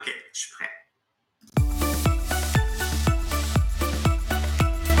OK, je suis prêt.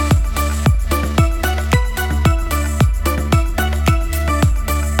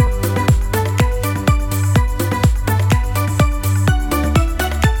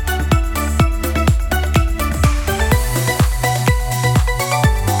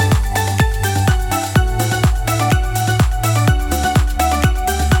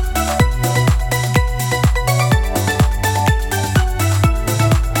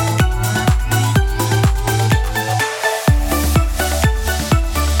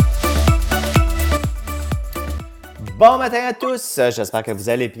 Bon matin à tous, j'espère que vous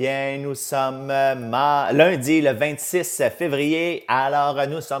allez bien. Nous sommes lundi le 26 février. Alors,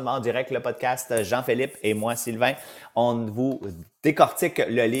 nous sommes en direct, le podcast Jean-Philippe et moi, Sylvain. On vous décortique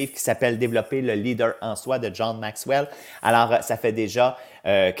le livre qui s'appelle « Développer, le leader en soi » de John Maxwell. Alors, ça fait déjà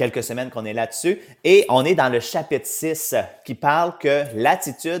quelques semaines qu'on est là-dessus et on est dans le chapitre 6 qui parle que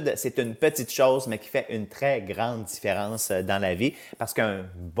l'attitude, c'est une petite chose, mais qui fait une très grande différence dans la vie parce qu'un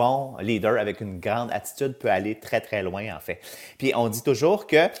bon leader avec une grande attitude peut aller très, très loin, en fait. Puis, on dit toujours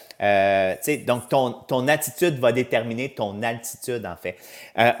que, tu sais, donc ton attitude va déterminer ton altitude, en fait.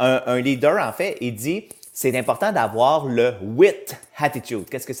 Un leader, en fait, il dit... C'est important d'avoir le WIT attitude.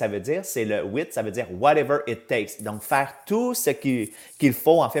 Qu'est-ce que ça veut dire? C'est le WIT, ça veut dire whatever it takes. Donc, faire tout ce qu'il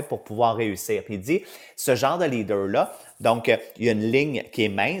faut, en fait, pour pouvoir réussir. Puis il dit, ce genre de leader-là, donc, il y a une ligne qui est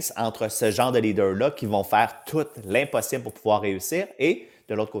mince entre ce genre de leader-là qui vont faire tout l'impossible pour pouvoir réussir et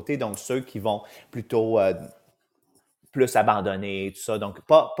de l'autre côté, donc, ceux qui vont plutôt plus abandonner, tout ça. Donc,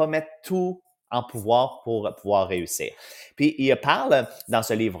 pas mettre tout en pouvoir pour pouvoir réussir. Puis, il parle dans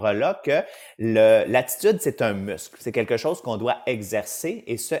ce livre-là que l'attitude, c'est un muscle. C'est quelque chose qu'on doit exercer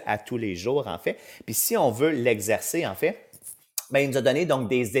et ce, à tous les jours, en fait. Puis, si on veut l'exercer, en fait, ben, il nous a donné donc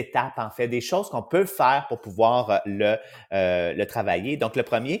des étapes, en fait, des choses qu'on peut faire pour pouvoir le travailler. Donc, le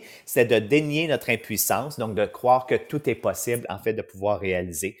premier, c'est de dénier notre impuissance, donc de croire que tout est possible, en fait, de pouvoir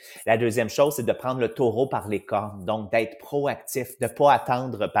réaliser. La deuxième chose, c'est de prendre le taureau par les cornes, donc d'être proactif, de pas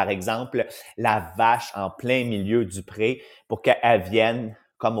attendre, par exemple, la vache en plein milieu du pré pour qu'elle vienne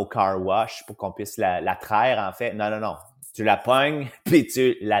comme au car wash, pour qu'on puisse la traire, en fait. Non, non, non. Tu la pognes, puis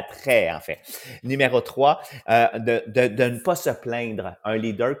tu la traies, en fait. Numéro 3, de ne pas se plaindre. Un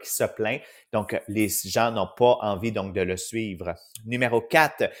leader qui se plaint, donc les gens n'ont pas envie donc de le suivre. Numéro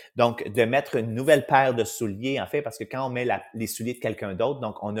 4, donc de mettre une nouvelle paire de souliers, en fait, parce que quand on met les souliers de quelqu'un d'autre,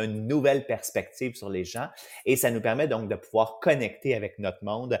 donc on a une nouvelle perspective sur les gens et ça nous permet donc de pouvoir connecter avec notre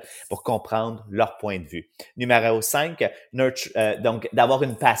monde pour comprendre leur point de vue. Numéro 5, donc d'avoir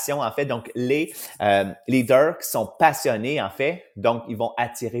une passion, en fait. Donc les leaders qui sont passionnés, en fait, donc ils vont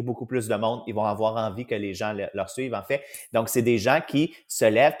attirer beaucoup plus de monde, ils vont avoir envie que les gens leur suivent, en fait. Donc, c'est des gens qui se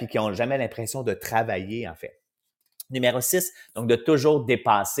lèvent puis qui n'ont jamais l'impression de travailler, en fait. Numéro 6, donc de toujours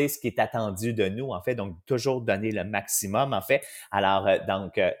dépasser ce qui est attendu de nous, en fait, donc toujours donner le maximum, en fait. Alors,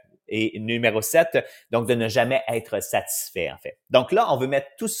 et numéro 7, donc de ne jamais être satisfait, en fait. Donc là, on veut mettre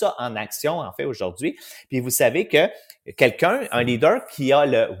tout ça en action, en fait, aujourd'hui. Puis vous savez que quelqu'un, un leader qui a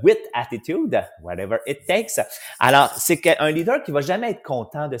le WIT attitude, whatever it takes, alors c'est un leader qui va jamais être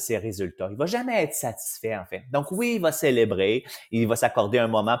content de ses résultats. Il va jamais être satisfait, en fait. Donc oui, il va célébrer, il va s'accorder un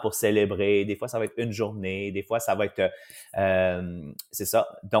moment pour célébrer. Des fois, ça va être une journée, des fois, ça va être, c'est ça,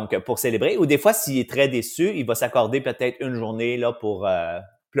 donc pour célébrer. Ou des fois, s'il est très déçu, il va s'accorder peut-être une journée là pour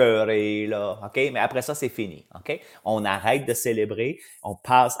pleurer, là, OK? Mais après ça, c'est fini, OK? On arrête de célébrer, on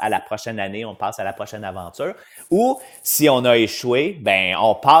passe à la prochaine année, on passe à la prochaine aventure. Ou, si on a échoué, ben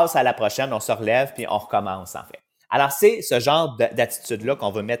on passe à la prochaine, on se relève, puis on recommence, en fait. Alors, c'est ce genre d'attitude-là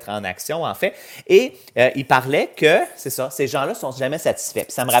qu'on veut mettre en action, en fait. Et il parlait que, c'est ça, ces gens-là sont jamais satisfaits.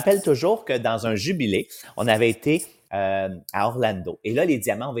 Puis ça me rappelle toujours que dans un jubilé, on avait été à Orlando. Et là, les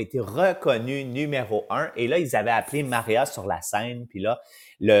diamants avaient été reconnus numéro 1. Et là, ils avaient appelé Maria sur la scène. Puis là,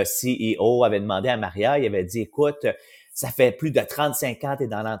 le CEO avait demandé à Maria, il avait dit, écoute, ça fait plus de 35 ans que tu es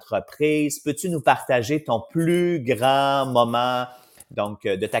dans l'entreprise. Peux-tu nous partager ton plus grand moment donc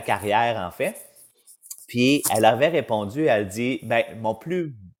de ta carrière, en fait? Puis, elle avait répondu, elle dit, ben, mon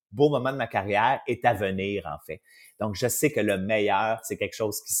plus beau moment de ma carrière est à venir, en fait. Donc, je sais que le meilleur, c'est quelque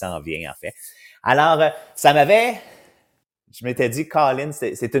chose qui s'en vient, en fait. Alors, je m'étais dit, Colin,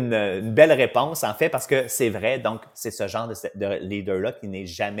 c'est une belle réponse, en fait, parce que c'est vrai. Donc, c'est ce genre de leader-là qui n'est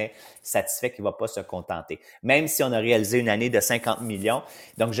jamais satisfait, qui va pas se contenter. Même si on a réalisé une année de 50 millions,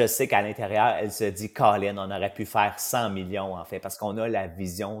 donc je sais qu'à l'intérieur, elle se dit, Colin, on aurait pu faire 100 millions, en fait, parce qu'on a la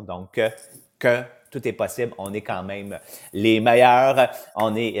vision, donc, que tout est possible. On est quand même les meilleurs.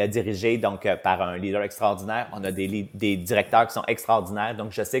 On est dirigé donc par un leader extraordinaire. On a des directeurs qui sont extraordinaires.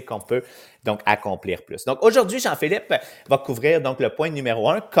 Donc, je sais qu'on peut donc accomplir plus. Donc, aujourd'hui, Jean-Philippe va couvrir donc le point numéro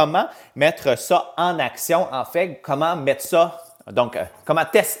 1, comment mettre ça en action. En fait, comment mettre ça, donc comment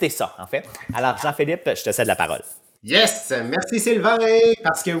tester ça, en fait. Alors, Jean-Philippe, je te cède la parole. Yes! Merci Sylvain!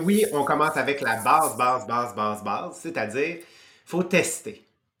 Parce que oui, on commence avec la base, c'est-à-dire, faut tester.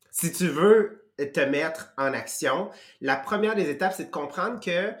 Si tu veux te mettre en action, la première des étapes, c'est de comprendre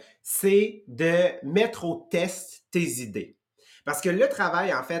que c'est de mettre au test tes idées. Parce que le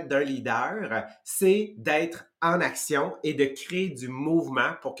travail, en fait, d'un leader, c'est d'être en action et de créer du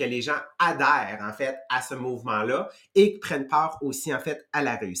mouvement pour que les gens adhèrent, en fait, à ce mouvement-là et prennent part aussi, en fait, à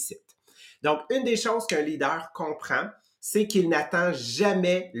la réussite. Donc, une des choses qu'un leader comprend, c'est qu'il n'attend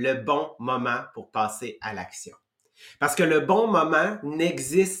jamais le bon moment pour passer à l'action. Parce que le bon moment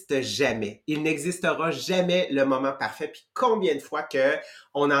n'existe jamais. Il n'existera jamais le moment parfait. Puis combien de fois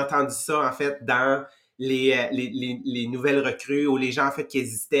on a entendu ça, en fait, dans les nouvelles recrues ou les gens, en fait, qui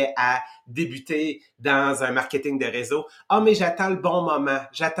hésitaient à débuter dans un marketing de réseau. « Ah, mais j'attends le bon moment.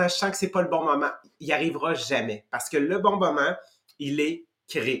 Je sens que c'est pas le bon moment. » Il n'y arrivera jamais. Parce que le bon moment, il est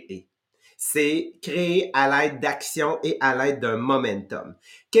créé. C'est créé à l'aide d'actions et à l'aide d'un momentum.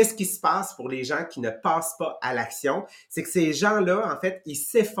 Qu'est-ce qui se passe pour les gens qui ne passent pas à l'action? C'est que ces gens-là, en fait, ils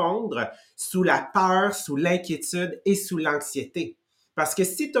s'effondrent sous la peur, sous l'inquiétude et sous l'anxiété. Parce que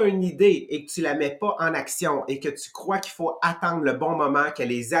si tu as une idée et que tu la mets pas en action et que tu crois qu'il faut attendre le bon moment, que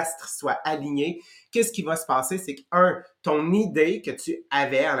les astres soient alignés, qu'est-ce qui va se passer? C'est que, ton idée que tu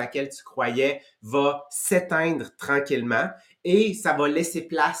avais, en laquelle tu croyais, va s'éteindre tranquillement et ça va laisser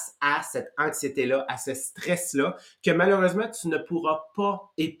place à cette anxiété-là, à ce stress-là, que malheureusement, tu ne pourras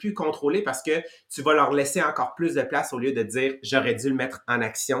pas et plus contrôler parce que tu vas leur laisser encore plus de place au lieu de dire « j'aurais dû le mettre en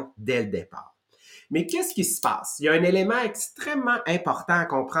action dès le départ ». Mais qu'est-ce qui se passe? Il y a un élément extrêmement important à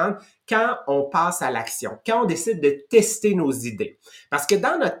comprendre quand on passe à l'action, quand on décide de tester nos idées. Parce que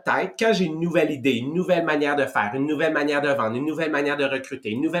dans notre tête, quand j'ai une nouvelle idée, une nouvelle manière de faire, une nouvelle manière de vendre, une nouvelle manière de recruter,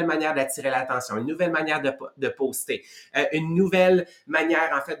 une nouvelle manière d'attirer l'attention, une nouvelle manière de poster, une nouvelle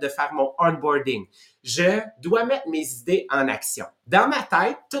manière, en fait, de faire mon onboarding, je dois mettre mes idées en action. Dans ma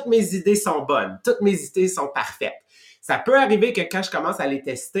tête, toutes mes idées sont bonnes, toutes mes idées sont parfaites. Ça peut arriver que quand je commence à les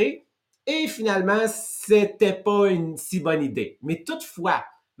tester, et finalement, c'était pas une si bonne idée. Mais toutefois,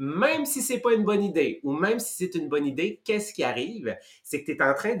 même si c'est pas une bonne idée ou même si c'est une bonne idée, qu'est-ce qui arrive? C'est que tu es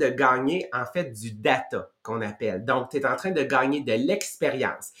en train de gagner, en fait, du data qu'on appelle. Donc, tu es en train de gagner de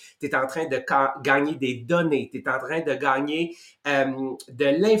l'expérience. Tu es en train de gagner des données. Tu es en train de gagner de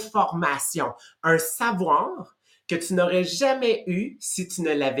l'information, un savoir que tu n'aurais jamais eu si tu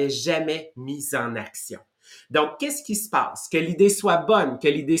ne l'avais jamais mis en action. Donc, qu'est-ce qui se passe? Que l'idée soit bonne, que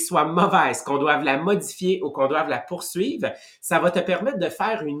l'idée soit mauvaise, qu'on doive la modifier ou qu'on doive la poursuivre, ça va te permettre de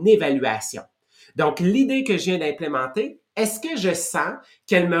faire une évaluation. Donc, l'idée que je viens d'implémenter, est-ce que je sens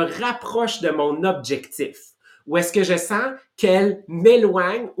qu'elle me rapproche de mon objectif? Ou est-ce que je sens qu'elle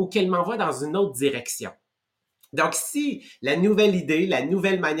m'éloigne ou qu'elle m'envoie dans une autre direction? Donc, si la nouvelle idée, la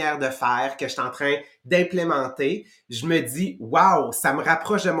nouvelle manière de faire que je suis en train d'implémenter, je me dis, wow, ça me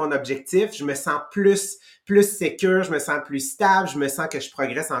rapproche de mon objectif, je me sens plus sécure, je me sens plus stable, je me sens que je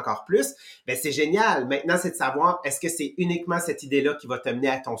progresse encore plus, ben c'est génial. Maintenant, c'est de savoir, est-ce que c'est uniquement cette idée-là qui va te mener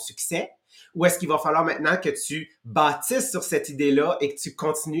à ton succès? Ou est-ce qu'il va falloir maintenant que tu bâtisses sur cette idée-là et que tu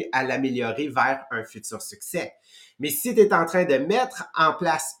continues à l'améliorer vers un futur succès? Mais si tu es en train de mettre en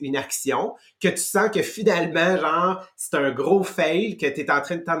place une action, que tu sens que finalement, genre, c'est un gros fail, que tu es en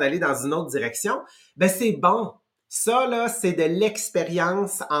train de t'en aller dans une autre direction, ben c'est bon. Ça, là, c'est de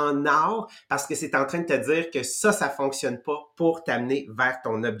l'expérience en or parce que c'est en train de te dire que ça fonctionne pas pour t'amener vers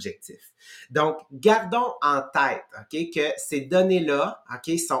ton objectif. Donc, gardons en tête, OK, que ces données-là,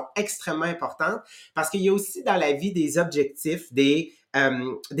 OK, sont extrêmement importantes parce qu'il y a aussi dans la vie des objectifs, des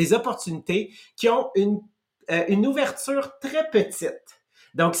opportunités qui ont une ouverture très petite.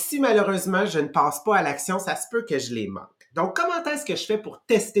 Donc, si malheureusement, je ne passe pas à l'action, ça se peut que je les manque. Donc, comment est-ce que je fais pour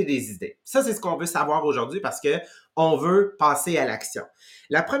tester des idées? Ça, c'est ce qu'on veut savoir aujourd'hui parce que on veut passer à l'action.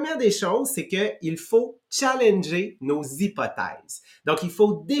 La première des choses, c'est qu'il faut challenger nos hypothèses. Donc, il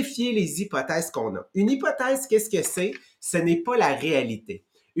faut défier les hypothèses qu'on a. Une hypothèse, qu'est-ce que c'est? Ce n'est pas la réalité.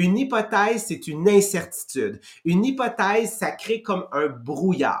 Une hypothèse, c'est une incertitude. Une hypothèse, ça crée comme un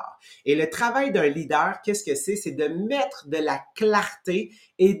brouillard. Et le travail d'un leader, qu'est-ce que c'est? C'est de mettre de la clarté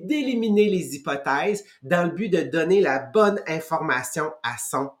et d'éliminer les hypothèses dans le but de donner la bonne information à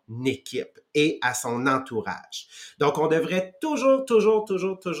son équipe et à son entourage. Donc, on devrait toujours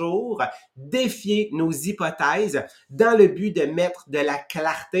défier nos hypothèses dans le but de mettre de la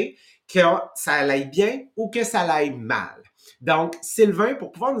clarté que ça aille bien ou que ça aille mal. Donc, Sylvain,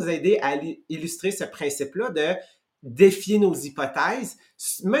 pour pouvoir nous aider à illustrer ce principe-là de défier nos hypothèses,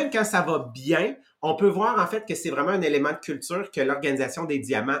 même quand ça va bien, on peut voir en fait que c'est vraiment un élément de culture que l'Organisation des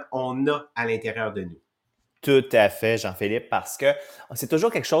diamants, on a à l'intérieur de nous. Tout à fait, Jean-Philippe, parce que c'est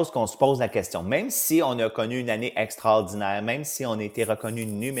toujours quelque chose qu'on se pose la question. Même si on a connu une année extraordinaire, même si on a été reconnu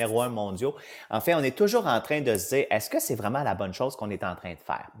numéro 1 mondial, en fait, on est toujours en train de se dire, est-ce que c'est vraiment la bonne chose qu'on est en train de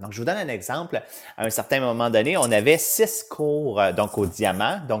faire? Donc, je vous donne un exemple. À un certain moment donné, on avait 6 cours donc au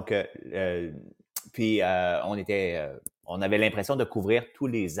diamant, donc puis on avait l'impression de couvrir tous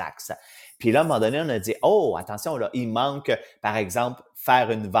les axes. Puis là, à un moment donné, on a dit, oh, attention, là, il manque, par exemple,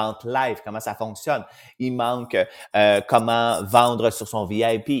 faire une vente live, comment ça fonctionne. Il manque comment vendre sur son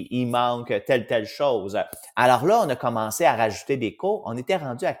VIP. Il manque telle chose. Alors là, on a commencé à rajouter des cours. On était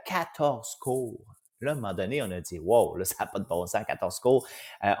rendu à 14 cours. Là, à un moment donné, on a dit, wow, là, ça n'a pas de bon sens, 14 cours.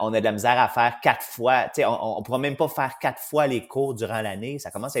 On a de la misère à faire 4 fois. Tu sais, on ne pourra même pas faire 4 fois les cours durant l'année. Ça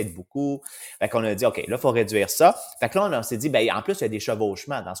commence à être beaucoup. Fait qu'on a dit, OK, là, il faut réduire ça. Fait que là, on s'est dit, ben en plus, il y a des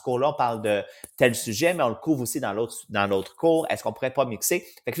chevauchements. Dans ce cours-là, on parle de tel sujet, mais on le couvre aussi dans l'autre cours. Est-ce qu'on pourrait pas mixer?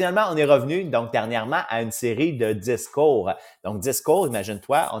 Fait que finalement, on est revenu, donc, dernièrement, à une série de 10 cours. Donc, 10 cours,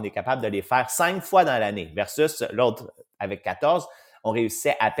 imagine-toi, on est capable de les faire 5 fois dans l'année versus l'autre avec 14, on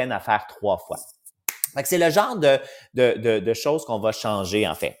réussissait à peine à faire 3 fois. Fait que c'est le genre de choses qu'on va changer,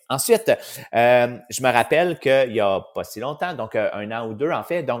 en fait. Ensuite, je me rappelle qu'il y a pas si longtemps, donc 1 an ou 2, en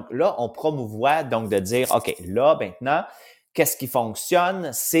fait, donc là, on promouvoit donc de dire, OK, là, maintenant, qu'est-ce qui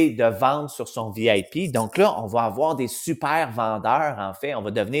fonctionne? C'est de vendre sur son VIP. Donc là, on va avoir des super vendeurs, en fait. On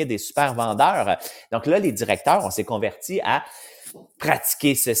va devenir des super vendeurs. Donc là, les directeurs, on s'est convertis à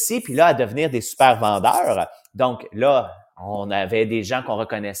pratiquer ceci, puis là, à devenir des super vendeurs. Donc là, on avait des gens qu'on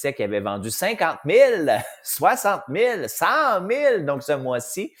reconnaissait qui avaient vendu 50 000, 60 000, 100 000, donc ce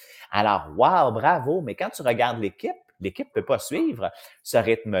mois-ci. Alors, wow, bravo! Mais quand tu regardes l'équipe peut pas suivre ce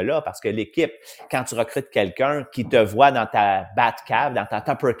rythme-là parce que l'équipe, quand tu recrutes quelqu'un qui te voit dans ta bat cave, dans ta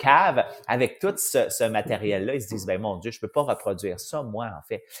tupper cave, avec tout ce matériel-là, ils se disent, ben mon Dieu, je peux pas reproduire ça, moi, en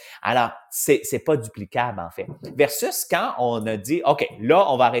fait. Alors, c'est pas duplicable, en fait. Versus quand on a dit, OK, là,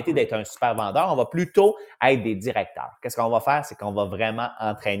 on va arrêter d'être un super vendeur, on va plutôt être des directeurs. Qu'est-ce qu'on va faire? C'est qu'on va vraiment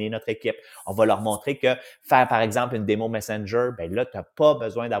entraîner notre équipe. On va leur montrer que faire, par exemple, une démo Messenger, ben là, tu n'as pas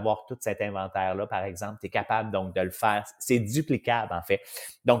besoin d'avoir tout cet inventaire-là, par exemple. Tu es capable donc de le faire. C'est duplicable, en fait.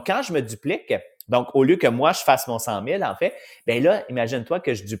 Donc, quand je me duplique, donc au lieu que moi, je fasse mon 100 000, en fait, ben là, imagine-toi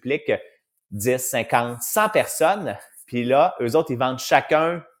que je duplique 10, 50, 100 personnes, puis là, eux autres, ils vendent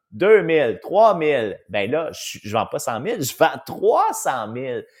chacun 2 000, 3 000. Ben là, je vends pas 100 000, je vends 300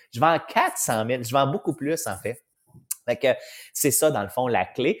 000, je vends 400 000, je vends beaucoup plus, en fait. Fait que c'est ça, dans le fond, la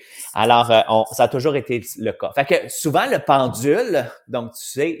clé. Alors, ça a toujours été le cas. Fait que souvent, le pendule, donc tu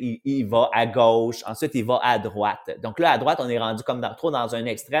sais, il va à gauche, ensuite il va à droite. Donc là, à droite, on est rendu comme trop dans un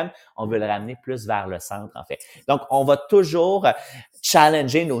extrême, on veut le ramener plus vers le centre, en fait. Donc, on va toujours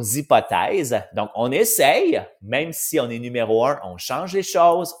challenger nos hypothèses. Donc, on essaye, même si on est numéro 1, on change les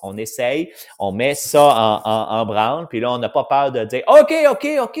choses, on essaye, on met ça en branle, puis là, on n'a pas peur de dire « OK,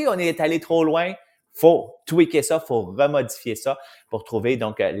 on est allé trop loin ». Faut tweaker ça, faut remodifier ça pour trouver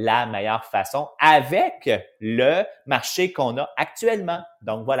donc la meilleure façon avec le marché qu'on a actuellement.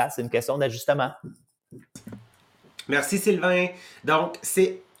 Donc voilà, c'est une question d'ajustement. Merci Sylvain. Donc,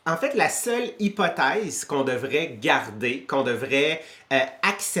 c'est en fait la seule hypothèse qu'on devrait garder, qu'on devrait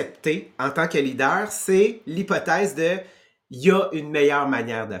accepter en tant que leader, c'est l'hypothèse de il y a une meilleure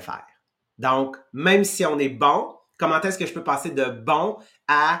manière de faire. Donc, même si on est bon, comment est-ce que je peux passer de bon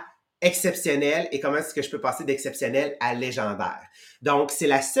à exceptionnel et comment est-ce que je peux passer d'exceptionnel à légendaire. Donc, c'est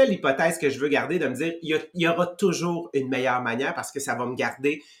la seule hypothèse que je veux garder de me dire il y aura toujours une meilleure manière parce que ça va me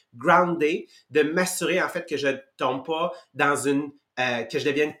garder groundé, de m'assurer en fait que je ne tombe pas dans que je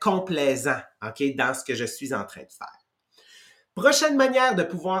devienne complaisant, OK, dans ce que je suis en train de faire. Prochaine manière de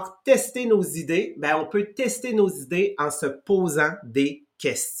pouvoir tester nos idées, ben on peut tester nos idées en se posant des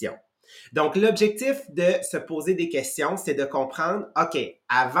questions. Donc, l'objectif de se poser des questions, c'est de comprendre, OK,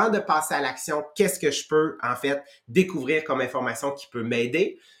 avant de passer à l'action, qu'est-ce que je peux, en fait, découvrir comme information qui peut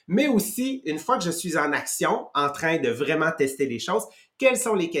m'aider, mais aussi, une fois que je suis en action, en train de vraiment tester les choses, quelles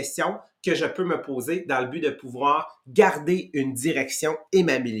sont les questions que je peux me poser dans le but de pouvoir garder une direction et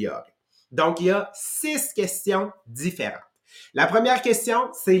m'améliorer. Donc, il y a 6 questions différentes. La première question,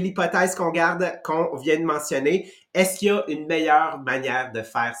 c'est l'hypothèse qu'on vient de mentionner. Est-ce qu'il y a une meilleure manière de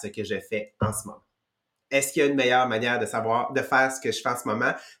faire ce que je fais en ce moment? Est-ce qu'il y a une meilleure manière de faire ce que je fais en ce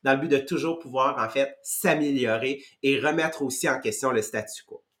moment dans le but de toujours pouvoir, en fait, s'améliorer et remettre aussi en question le statu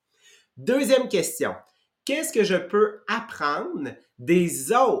quo? Deuxième question, qu'est-ce que je peux apprendre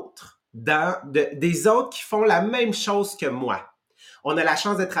des autres des autres qui font la même chose que moi. On a la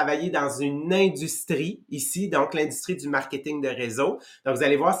chance de travailler dans une industrie ici, donc l'industrie du marketing de réseau. Donc, vous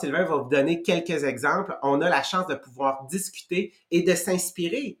allez voir, Sylvain va vous donner quelques exemples. On a la chance de pouvoir discuter et de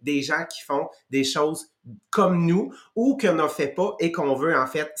s'inspirer des gens qui font des choses comme nous ou qu'on n'a fait pas et qu'on veut en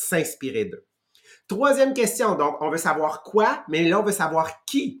fait s'inspirer d'eux. Troisième question, donc on veut savoir quoi, mais là on veut savoir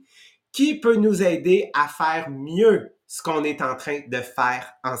qui. Qui peut nous aider à faire mieux ce qu'on est en train de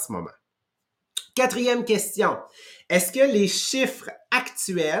faire en ce moment? Quatrième question, est-ce que les chiffres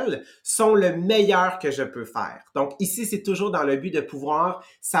actuels sont le meilleur que je peux faire? Donc ici, c'est toujours dans le but de pouvoir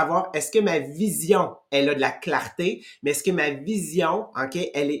savoir est-ce que ma vision, elle a de la clarté, mais est-ce que ma vision, OK,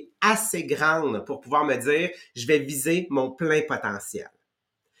 elle est assez grande pour pouvoir me dire je vais viser mon plein potentiel?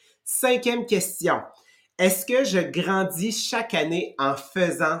 Cinquième question, est-ce que je grandis chaque année en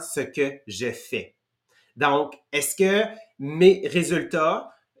faisant ce que je fais? Donc, est-ce que mes résultats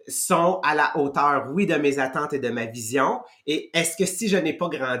sont à la hauteur, oui, de mes attentes et de ma vision? Et est-ce que si je n'ai pas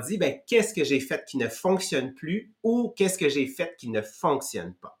grandi, ben, qu'est-ce que j'ai fait qui ne fonctionne plus ou qu'est-ce que j'ai fait qui ne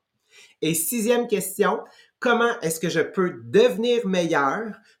fonctionne pas? Et sixième question, comment est-ce que je peux devenir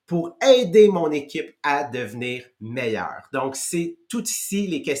meilleur pour aider mon équipe à devenir meilleure? Donc, c'est tout ici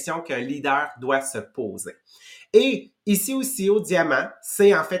les questions qu'un leader doit se poser. Et ici aussi, au diamant,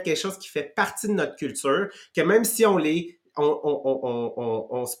 c'est en fait quelque chose qui fait partie de notre culture, que même si on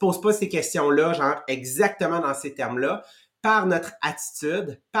se pose pas ces questions-là, genre exactement dans ces termes-là, par notre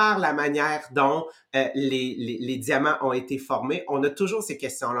attitude, par la manière dont les diamants ont été formés, on a toujours ces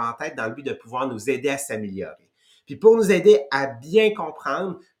questions-là en tête dans le but de pouvoir nous aider à s'améliorer. Puis pour nous aider à bien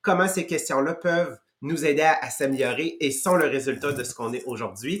comprendre comment ces questions-là peuvent nous aider à s'améliorer et sont le résultat de ce qu'on est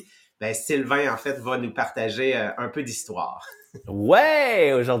aujourd'hui, ben Sylvain, en fait, va nous partager un peu d'histoire.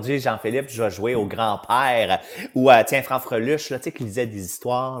 Ouais! Aujourd'hui, Jean-Philippe, je vais jouer au grand-père ou tiens, Franfreluche, là, tu sais, qui lisait des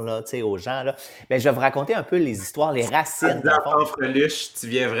histoires, là, tu sais, aux gens, là. Ben, je vais vous raconter un peu les histoires, les En racines, dans disant le fond. Fanfreluche, tu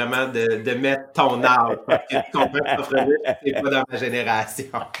viens vraiment de mettre ton âge, parce que tu comprends que Fanfreluche, c'est pas dans ma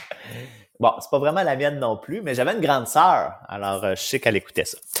génération. Bon, c'est pas vraiment la mienne non plus, mais j'avais une grande sœur, alors je sais qu'elle écoutait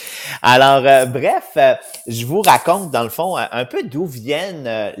ça. Alors, bref, je vous raconte dans le fond un peu d'où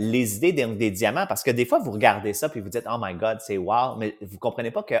viennent les idées des diamants, parce que des fois, vous regardez ça puis vous dites « Oh my God, c'est wow », mais vous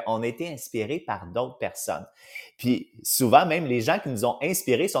comprenez pas qu'on a été inspiré par d'autres personnes. Puis souvent, même les gens qui nous ont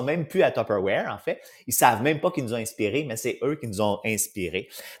inspirés sont même plus à Tupperware, en fait. Ils savent même pas qu'ils nous ont inspirés, mais c'est eux qui nous ont inspirés.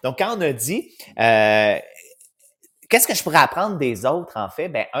 Donc, quand on a dit qu'est-ce que je pourrais apprendre des autres, en fait?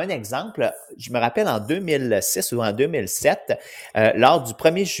 Ben, un exemple, je me rappelle en 2006 ou en 2007, lors du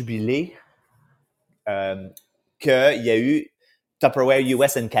premier jubilé qu'il y a eu Tupperware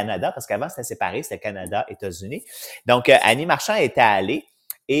US et Canada, parce qu'avant, c'était séparé, c'était Canada, États-Unis. Donc, Annie Marchand était allée.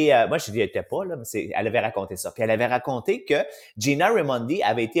 Et moi, je n'y étais pas, là, mais elle avait raconté ça. Puis elle avait raconté que Gina Raimondi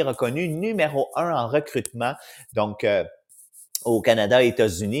avait été reconnue numéro 1 en recrutement. Donc, au Canada et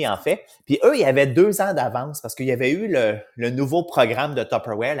États-Unis, en fait. Puis eux, il y avait 2 ans d'avance parce qu'il y avait eu le nouveau programme de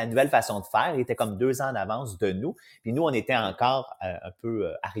Tupperware, la nouvelle façon de faire. Il était comme 2 ans d'avance de nous. Puis nous, on était encore un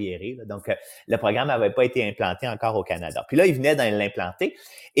peu arriérés. Là. Donc, le programme n'avait pas été implanté encore au Canada. Puis là, ils venaient de l'implanter.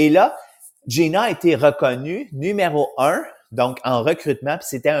 Et là, Gina a été reconnue numéro 1, donc en recrutement, puis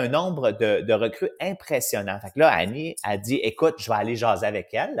c'était un nombre de recrues impressionnant. Fait que là, Annie a dit, écoute, je vais aller jaser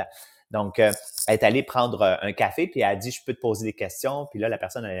avec elle. Donc, elle est allée prendre un café, puis elle a dit, je peux te poser des questions. Puis là, la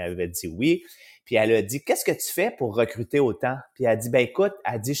personne, elle avait dit oui. Puis elle a dit, qu'est-ce que tu fais pour recruter autant? Puis elle a dit, ben écoute,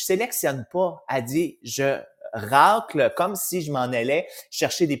 elle dit, je sélectionne pas. Elle dit, je racle comme si je m'en allais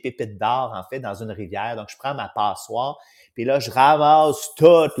chercher des pépites d'or, en fait, dans une rivière. Donc, je prends ma passoire, puis là, je ramasse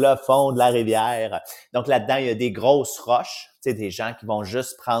tout le fond de la rivière. Donc, là-dedans, il y a des grosses roches, tu sais, des gens qui vont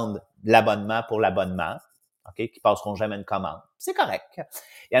juste prendre l'abonnement pour l'abonnement, OK, qui passeront jamais une commande. C'est correct.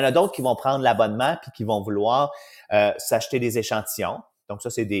 Il y en a d'autres qui vont prendre l'abonnement puis qui vont vouloir s'acheter des échantillons. Donc,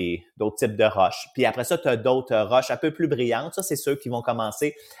 ça, c'est d'autres types de roches. Puis après ça, tu as d'autres roches un peu plus brillantes. Ça, c'est ceux qui vont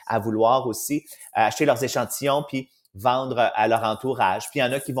commencer à vouloir aussi acheter leurs échantillons puis vendre à leur entourage. Puis il y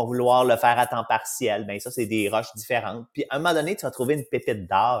en a qui vont vouloir le faire à temps partiel. Bien, ça, c'est des roches différentes. Puis à un moment donné, tu vas trouver une pépite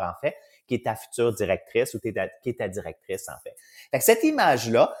d'or, en fait, qui est ta future directrice ou qui est ta directrice, en fait. Fait que cette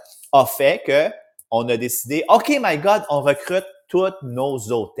image-là a fait que on a décidé, OK, my God, on recrute toutes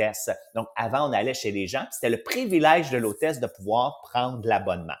nos hôtesses. Donc, avant, on allait chez les gens. C'était le privilège de l'hôtesse de pouvoir prendre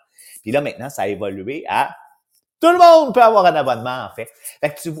l'abonnement. Puis là, maintenant, ça a évolué à tout le monde peut avoir un abonnement, en fait.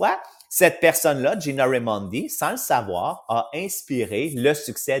 Fait que tu vois, cette personne-là, Gina Raimondi, sans le savoir, a inspiré le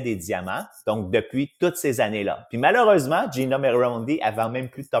succès des diamants, donc depuis toutes ces années-là. Puis malheureusement, Gina Raimondi, elle vend même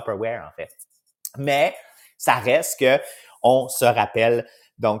plus de Tupperware, en fait. Mais ça reste que on se rappelle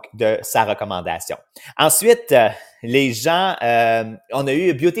donc de sa recommandation. Ensuite, les gens, on a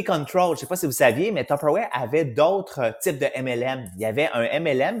eu Beauty Control. Je ne sais pas si vous saviez, mais Tupperware avait d'autres types de MLM. Il y avait un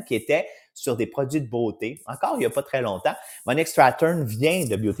MLM qui était sur des produits de beauté. Encore, il n'y a pas très longtemps. Mon extraturn vient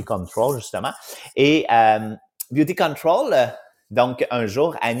de Beauty Control, justement. Et Beauty Control, donc un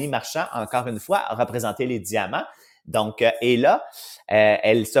jour, Annie Marchand, encore une fois, a représenté les diamants. Donc, et là,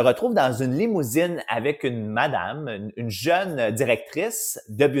 elle se retrouve dans une limousine avec une madame, une jeune directrice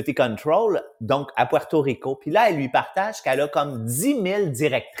de Beauty Control, donc à Puerto Rico. Puis là, elle lui partage qu'elle a comme 10 000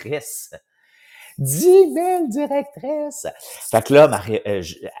 directrices. 10 000 directrices! Fait que là,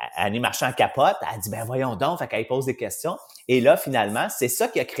 Annie Marchand capote. Elle dit, ben voyons donc. Fait qu'elle pose des questions. Et là, finalement, c'est ça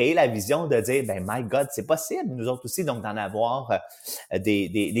qui a créé la vision de dire, ben my God, c'est possible, nous autres aussi, donc d'en avoir des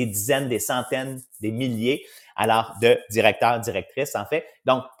dizaines, des centaines, des milliers, alors de directeurs, directrices, en fait.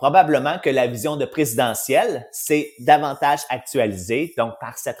 Donc, probablement que la vision de présidentielle, c'est davantage actualisé, donc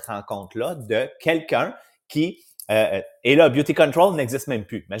par cette rencontre-là de quelqu'un qui et là, Beauty Control n'existe même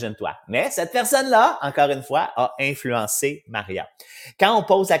plus, imagine-toi. Mais cette personne-là, encore une fois, a influencé Maria. Quand on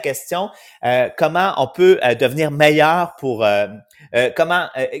pose la question, comment on peut devenir meilleur pour... y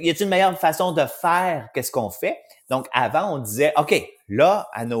a-t-il une meilleure façon de faire qu'est-ce qu'on fait? Donc, avant, on disait, OK, là,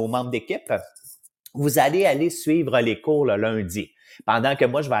 à nos membres d'équipe, vous allez aller suivre les cours le lundi, pendant que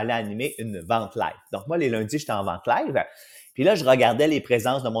moi, je vais aller animer une vente live. Donc, moi, les lundis, j'étais en vente live. Puis là, je regardais les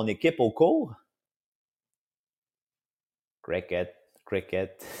présences de mon équipe au cours.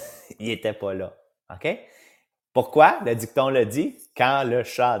 Cricket, il était pas là. OK? Pourquoi? Le dicton le dit, quand le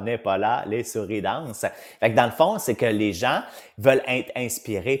chat n'est pas là, les souris dansent. Fait que dans le fond, c'est que les gens veulent être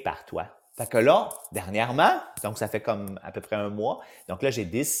inspirés par toi. Fait que là, dernièrement, donc ça fait comme à peu près un mois, donc là, j'ai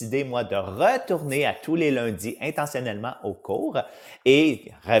décidé, moi, de retourner à tous les lundis intentionnellement au cours.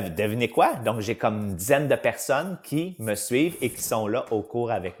 Et devinez quoi? Donc, j'ai comme une dizaine de personnes qui me suivent et qui sont là au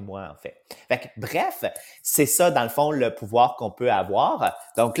cours avec moi, en fait. Fait que, bref, c'est ça, dans le fond, le pouvoir qu'on peut avoir.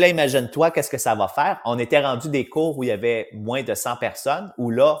 Donc là, imagine-toi qu'est-ce que ça va faire. On était rendu des cours où il y avait moins de 100 personnes, où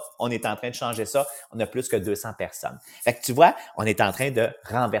là, on est en train de changer ça. On a plus que 200 personnes. Fait que tu vois, on est en train de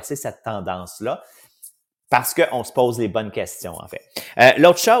renverser cette tendance-là parce qu'on se pose les bonnes questions, en fait.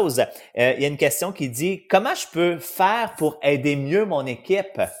 L'autre chose, il y a une question qui dit « Comment je peux faire pour aider mieux mon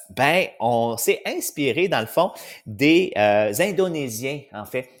équipe? » Ben, on s'est inspiré, dans le fond, des Indonésiens, en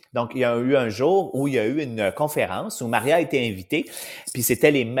fait. Donc, il y a eu un jour où il y a eu une conférence où Maria a été invitée, puis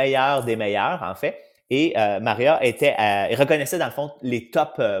c'était les meilleurs des meilleurs, en fait. Et Maria reconnaissait, dans le fond, les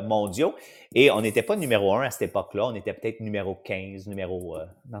tops mondiaux. Et on n'était pas numéro 1 à cette époque-là, on était peut-être numéro 15,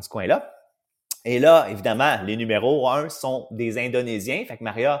 dans ce coin-là. Et là, évidemment, les numéros 1 sont des Indonésiens. Fait que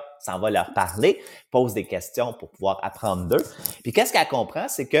Maria s'en va leur parler, pose des questions pour pouvoir apprendre d'eux. Puis qu'est-ce qu'elle comprend,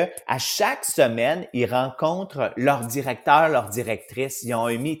 c'est que à chaque semaine, ils rencontrent leurs directeurs, leurs directrices. Ils ont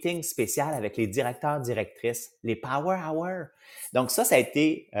un meeting spécial avec les directeurs, directrices, les Power Hour. Donc ça a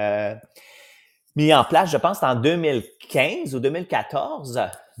été mis en place, je pense, en 2015 ou 2014.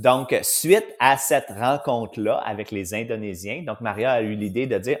 Donc, suite à cette rencontre-là avec les Indonésiens, donc Maria a eu l'idée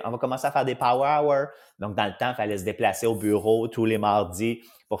de dire, on va commencer à faire des Power Hour. Donc, dans le temps, il fallait se déplacer au bureau tous les mardis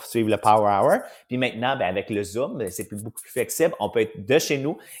pour suivre le Power Hour. Puis maintenant, ben, avec le Zoom, c'est beaucoup plus flexible. On peut être de chez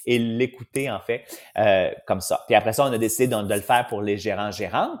nous et l'écouter, en fait, comme ça. Puis après ça, on a décidé de le faire pour les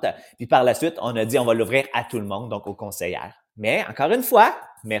gérants-gérantes. Puis par la suite, on a dit, on va l'ouvrir à tout le monde, donc aux conseillères. Mais encore une fois,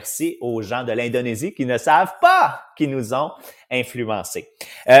 merci aux gens de l'Indonésie qui ne savent pas qui nous ont influencés.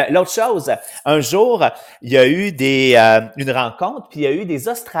 L'autre chose, un jour, il y a eu une rencontre, puis il y a eu des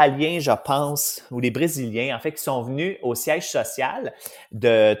Australiens, je pense, ou des Brésiliens, en fait, qui sont venus au siège social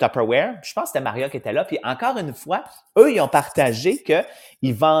de Tupperware. Je pense que c'était Maria qui était là. Puis encore une fois, eux, ils ont partagé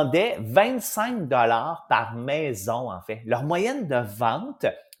qu'ils vendaient 25 $ par maison, en fait. Leur moyenne de vente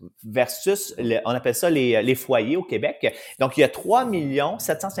versus, on appelle ça les foyers au Québec. Donc, il y a 3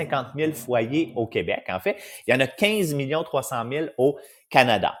 750 000 foyers au Québec, en fait. Il y en a 15 300 000 au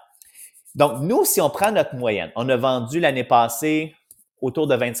Canada. Donc, nous, si on prend notre moyenne, on a vendu l'année passée autour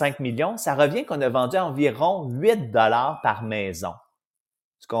de 25 millions, ça revient qu'on a vendu environ 8 $ par maison.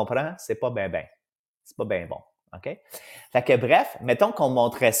 Tu comprends? C'est pas bien bon. OK? Fait que bref, mettons qu'on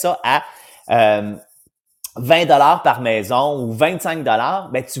montrait ça à 20 $ par maison ou 25 $,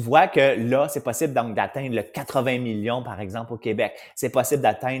 ben tu vois que là, c'est possible donc d'atteindre le 80 millions, par exemple, au Québec. C'est possible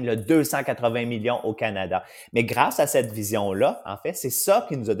d'atteindre le 280 millions au Canada. Mais grâce à cette vision-là, en fait, c'est ça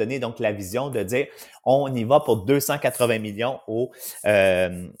qui nous a donné donc la vision de dire on y va pour 280 millions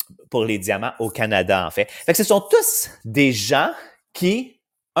pour les diamants au Canada, en fait. Fait que ce sont tous des gens qui,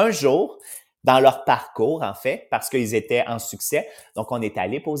 un jour, dans leur parcours, en fait, parce qu'ils étaient en succès. Donc, on est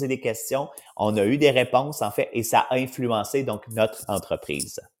allé poser des questions, on a eu des réponses, en fait, et ça a influencé donc notre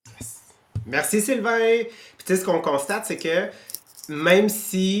entreprise. Merci Sylvain. Puis tu sais, ce qu'on constate, c'est que même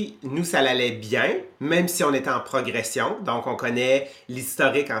si nous, ça allait bien, même si on était en progression, donc on connaît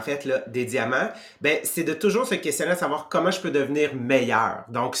l'historique en fait là, des diamants, ben c'est de toujours se questionner à savoir comment je peux devenir meilleur.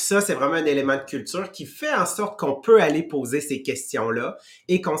 Donc ça, c'est vraiment un élément de culture qui fait en sorte qu'on peut aller poser ces questions-là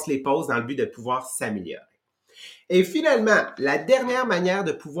et qu'on se les pose dans le but de pouvoir s'améliorer. Et finalement, la dernière manière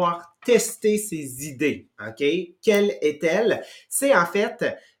de pouvoir tester ses idées, OK? Quelle est-elle? C'est en fait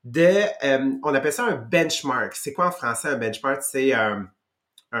on appelle ça un benchmark. C'est quoi en français un benchmark? C'est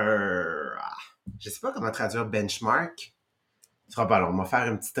je sais pas comment traduire benchmark. Ce sera pas long. On va faire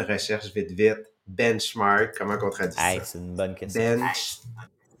une petite recherche vite vite. Benchmark, comment on traduit Hey, ça? c'est une bonne question.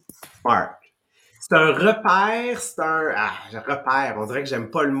 Benchmark. C'est un repère, repère, on dirait que j'aime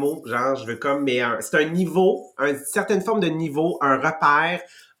pas le mot, genre, je veux comme, mais c'est un niveau, une certaine forme de niveau, un repère,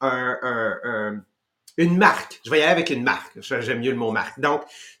 une marque. Je vais y aller avec une marque. J'aime mieux le mot marque. Donc,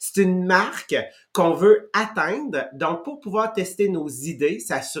 c'est une marque qu'on veut atteindre. Donc, pour pouvoir tester nos idées,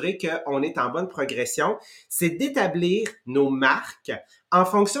 s'assurer qu'on est en bonne progression, c'est d'établir nos marques en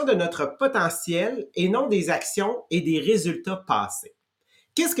fonction de notre potentiel et non des actions et des résultats passés.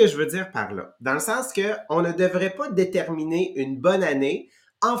 Qu'est-ce que je veux dire par là? Dans le sens que on ne devrait pas déterminer une bonne année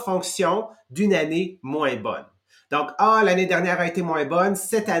en fonction d'une année moins bonne. Donc, l'année dernière a été moins bonne,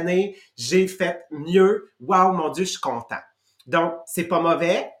 cette année, j'ai fait mieux. Wow, mon Dieu, je suis content. Donc, c'est pas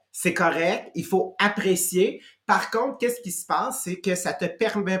mauvais, c'est correct, il faut apprécier. Par contre, qu'est-ce qui se passe? C'est que ça te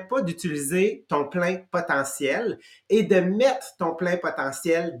permet pas d'utiliser ton plein potentiel et de mettre ton plein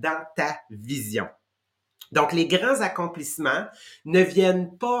potentiel dans ta vision. Donc, les grands accomplissements ne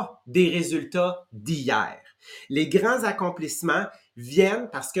viennent pas des résultats d'hier. Les grands accomplissements viennent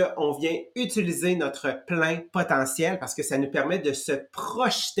parce qu'on vient utiliser notre plein potentiel, parce que ça nous permet de se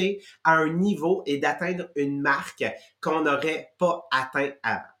projeter à un niveau et d'atteindre une marque qu'on n'aurait pas atteint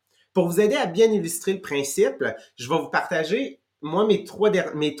avant. Pour vous aider à bien illustrer le principe, je vais vous partager, moi, mes trois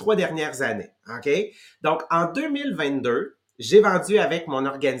dernières années. OK? Donc, en 2022, j'ai vendu avec mon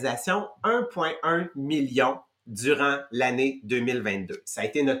organisation 1,1 million durant l'année 2022. Ça a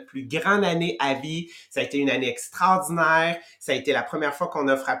été notre plus grande année à vie. Ça a été une année extraordinaire. Ça a été la première fois qu'on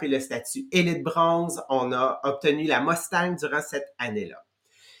a frappé le statut Élite Bronze. On a obtenu la Mustang durant cette année-là.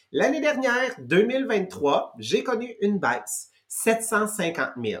 L'année dernière, 2023, j'ai connu une baisse.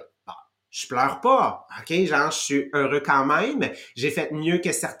 750 000. Bon, je pleure pas, OK? Genre, je suis heureux quand même. J'ai fait mieux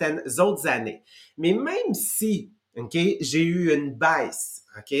que certaines autres années. Mais même si, OK, j'ai eu une baisse,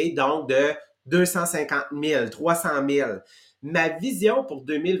 OK, donc de 250 000, 300 000, ma vision pour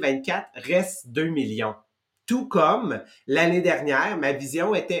 2024 reste 2 millions. Tout comme l'année dernière, ma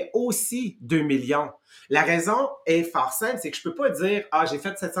vision était aussi 2 millions. La raison est fort simple, c'est que je peux pas dire « Ah, j'ai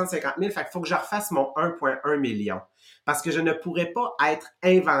fait 750 000, fait qu'il faut que je refasse mon 1,1 million. » Parce que je ne pourrais pas être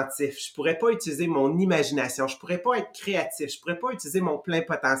inventif, je pourrais pas utiliser mon imagination, je pourrais pas être créatif, je pourrais pas utiliser mon plein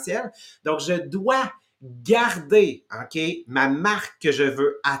potentiel. Donc, je dois garder, OK, ma marque que je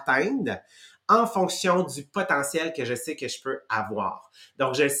veux atteindre en fonction du potentiel que je sais que je peux avoir.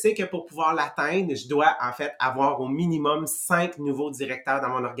 Donc, je sais que pour pouvoir l'atteindre, je dois en fait avoir au minimum 5 nouveaux directeurs dans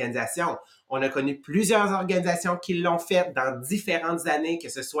mon organisation. On a connu plusieurs organisations qui l'ont fait dans différentes années, que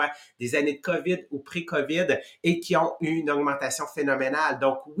ce soit des années de COVID ou pré-COVID, et qui ont eu une augmentation phénoménale.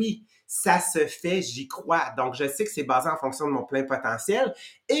 Donc oui, ça se fait, j'y crois. Donc je sais que c'est basé en fonction de mon plein potentiel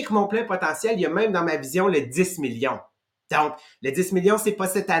et que mon plein potentiel, il y a même dans ma vision le 10 millions. Donc le 10 millions, c'est pas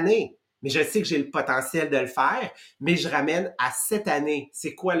cette année. Mais je sais que j'ai le potentiel de le faire, mais je ramène à cette année.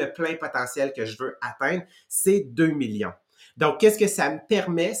 C'est quoi le plein potentiel que je veux atteindre? C'est 2 millions. Donc, qu'est-ce que ça me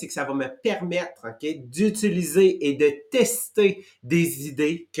permet? C'est que ça va me permettre, OK, d'utiliser et de tester des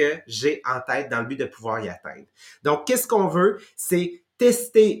idées que j'ai en tête dans le but de pouvoir y atteindre. Donc, qu'est-ce qu'on veut? C'est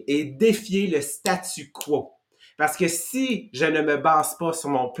tester et défier le statu quo. Parce que si je ne me base pas sur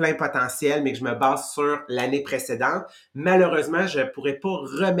mon plein potentiel, mais que je me base sur l'année précédente, malheureusement, je ne pourrais pas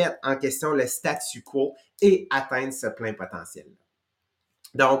remettre en question le statu quo et atteindre ce plein potentiel-là.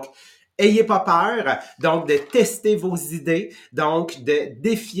 Donc, ayez pas peur, donc de tester vos idées, donc de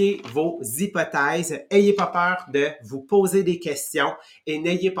défier vos hypothèses. Ayez pas peur de vous poser des questions et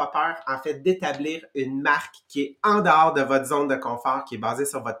n'ayez pas peur, en fait, d'établir une marque qui est en dehors de votre zone de confort, qui est basée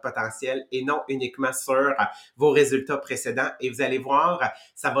sur votre potentiel et non uniquement sur vos résultats précédents. Et vous allez voir,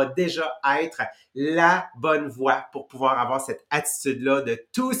 ça va déjà être la bonne voie pour pouvoir avoir cette attitude-là de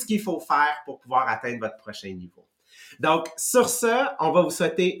tout ce qu'il faut faire pour pouvoir atteindre votre prochain niveau. Donc, sur ce, on va vous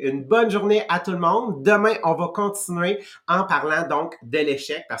souhaiter une bonne journée à tout le monde. Demain, on va continuer en parlant donc de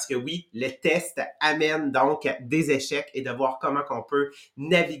l'échec parce que oui, les tests amènent donc des échecs et de voir comment on peut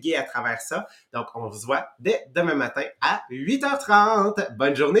naviguer à travers ça. Donc, on se voit dès demain matin à 8h30.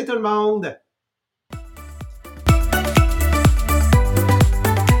 Bonne journée tout le monde!